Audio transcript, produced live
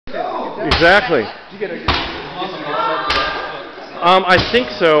Exactly. I think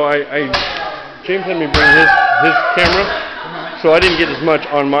so. James had me bring his camera, so I didn't get as much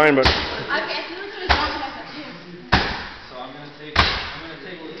on mine, but.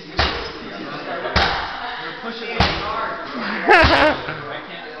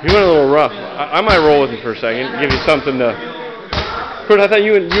 He went a little rough. I might roll with him for a second, give you something to. Kurt, I thought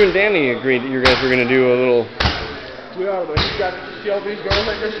you and Danny agreed that you guys were going to do a little. We are, but you got to see all these girls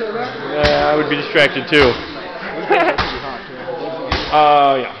that just showed up? Yeah, I would be distracted too. Yeah.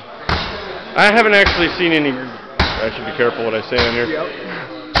 I haven't actually seen any. I should be careful what I say on here. Yep.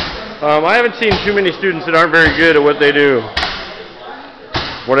 I haven't seen too many students that aren't very good at what they do.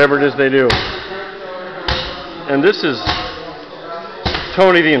 Whatever it is they do. And this is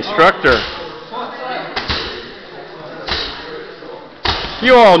Tony, the instructor.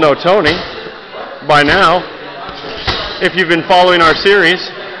 You all know Tony by now, if you've been following our series,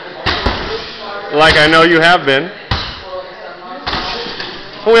 like I know you have been.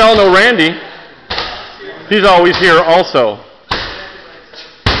 We all know Randy. He's always here also.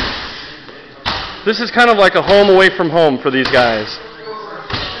 This is kind of like a home away from home for these guys.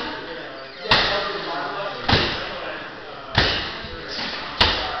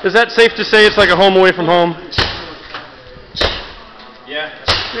 Is that safe to say it's like a home away from home? Yeah.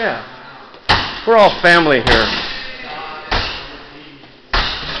 Yeah. We're all family here.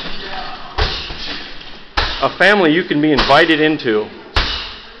 A family you can be invited into.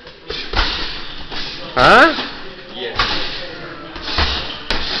 Huh? Yeah.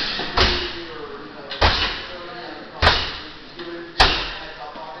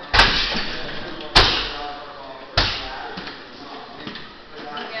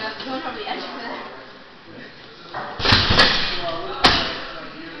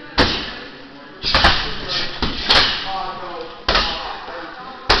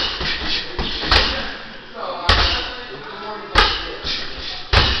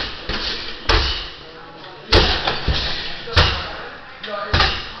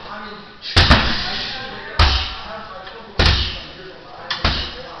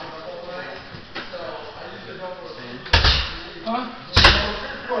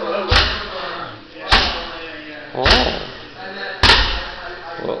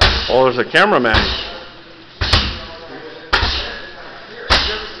 Oh, there's a cameraman. Did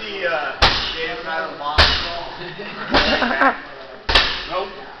you ever see James and I on Malin? Nope.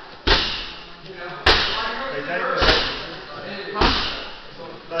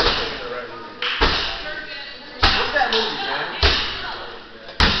 What's that movie, man?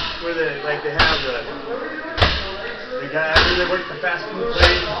 Where they have the guy they work at the fast food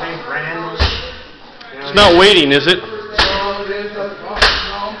place, his name's Brand. It's not waiting, is it?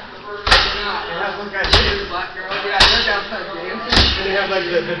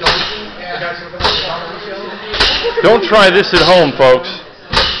 Don't try this at home, folks.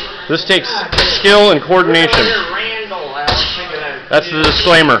 This takes skill and coordination. That's the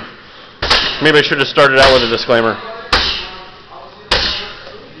disclaimer. Maybe I should have started out with a disclaimer.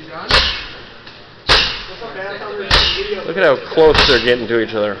 Look at how close they're getting to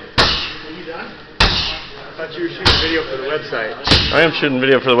each other. I thought you were shooting video for the website. I am shooting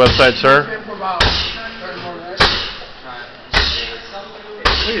video for the website, sir.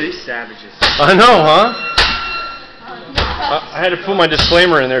 Look at these savages. I know, huh? I had to put my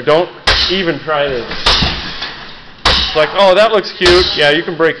disclaimer in there. Don't even try this. It's like, oh, that looks cute. Yeah, you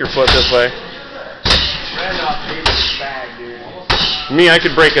can break your foot this way. Randolph gave us a bag, dude. Me, I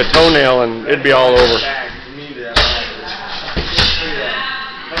could break a toenail and it'd be all over.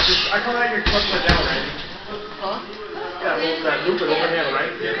 I call that your club down, right? Huh? Yeah, well, that loop overhand,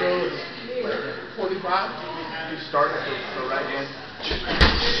 right? 45. You start with the right hand.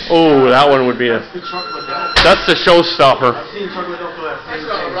 Oh, that one would be a. That's the showstopper. I've seen Chuck Liddell for that same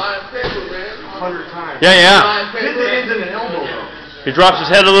thing 100 times. Yeah, yeah. Hit the ends in an elbow, though. He drops his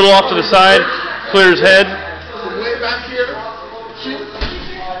head a little off to the side, clears his head.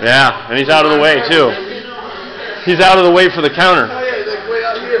 Yeah, and he's out of the way, too. He's out of the way for the counter. Well,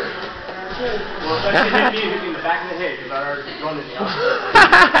 that's hit me in the back of the head because I already run it down.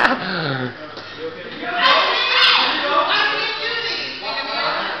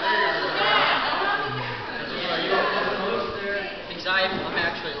 I'm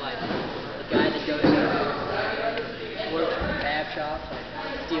actually like the guy that goes to work for the fab shop,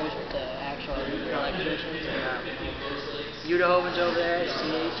 like deals with the actual electricians. Udahoven's over there,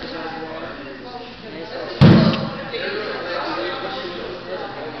 CH is over there.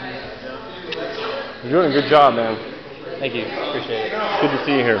 You're doing a good job, man. Thank you. Appreciate it. Good to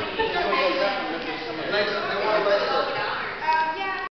see you here.